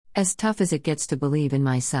As tough as it gets to believe in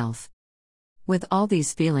myself. With all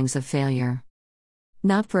these feelings of failure.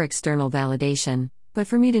 Not for external validation, but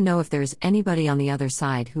for me to know if there's anybody on the other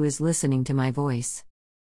side who is listening to my voice.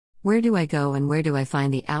 Where do I go and where do I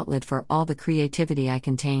find the outlet for all the creativity I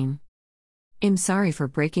contain? I'm sorry for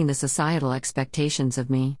breaking the societal expectations of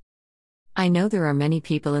me. I know there are many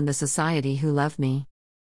people in the society who love me.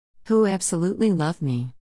 Who absolutely love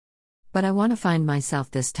me. But I want to find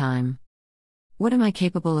myself this time. What am I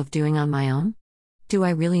capable of doing on my own? Do I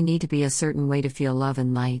really need to be a certain way to feel love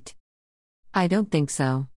and light? I don't think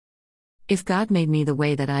so. If God made me the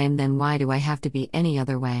way that I am, then why do I have to be any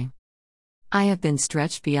other way? I have been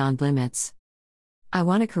stretched beyond limits. I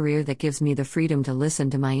want a career that gives me the freedom to listen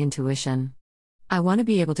to my intuition. I want to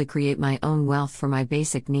be able to create my own wealth for my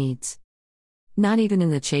basic needs. Not even in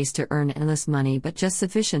the chase to earn endless money, but just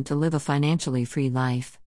sufficient to live a financially free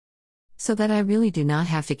life. So that I really do not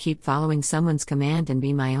have to keep following someone's command and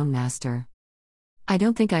be my own master. I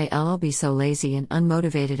don't think I'll be so lazy and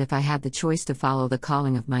unmotivated if I had the choice to follow the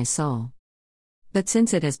calling of my soul. But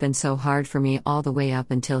since it has been so hard for me all the way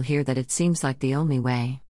up until here that it seems like the only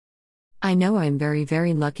way. I know I am very,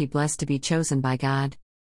 very lucky, blessed to be chosen by God.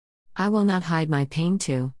 I will not hide my pain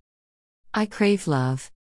too. I crave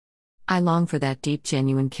love. I long for that deep,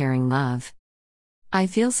 genuine, caring love. I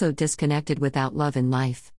feel so disconnected without love in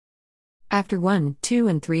life. After 1, 2,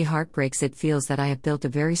 and 3 heartbreaks, it feels that I have built a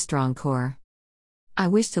very strong core. I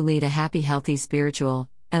wish to lead a happy, healthy, spiritual,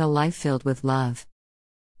 and a life filled with love.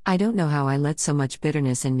 I don't know how I let so much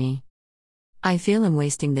bitterness in me. I feel I'm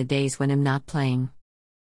wasting the days when I'm not playing.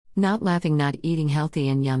 Not laughing, not eating healthy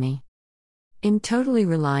and yummy. I'm totally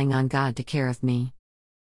relying on God to care of me.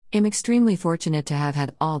 I'm extremely fortunate to have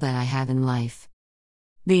had all that I have in life.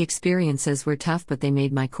 The experiences were tough, but they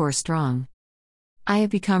made my core strong. I have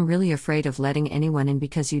become really afraid of letting anyone in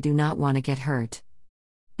because you do not want to get hurt.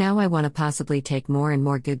 Now I want to possibly take more and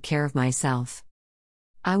more good care of myself.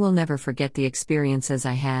 I will never forget the experiences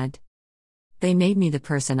I had. They made me the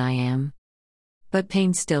person I am. But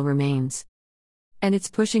pain still remains. And it's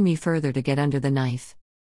pushing me further to get under the knife.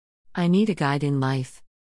 I need a guide in life.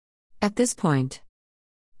 At this point.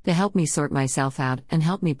 To help me sort myself out and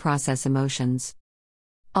help me process emotions.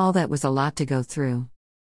 All that was a lot to go through.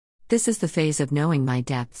 This is the phase of knowing my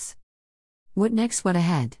depths. What next, what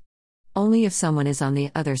ahead? Only if someone is on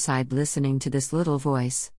the other side listening to this little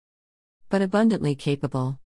voice. But abundantly capable.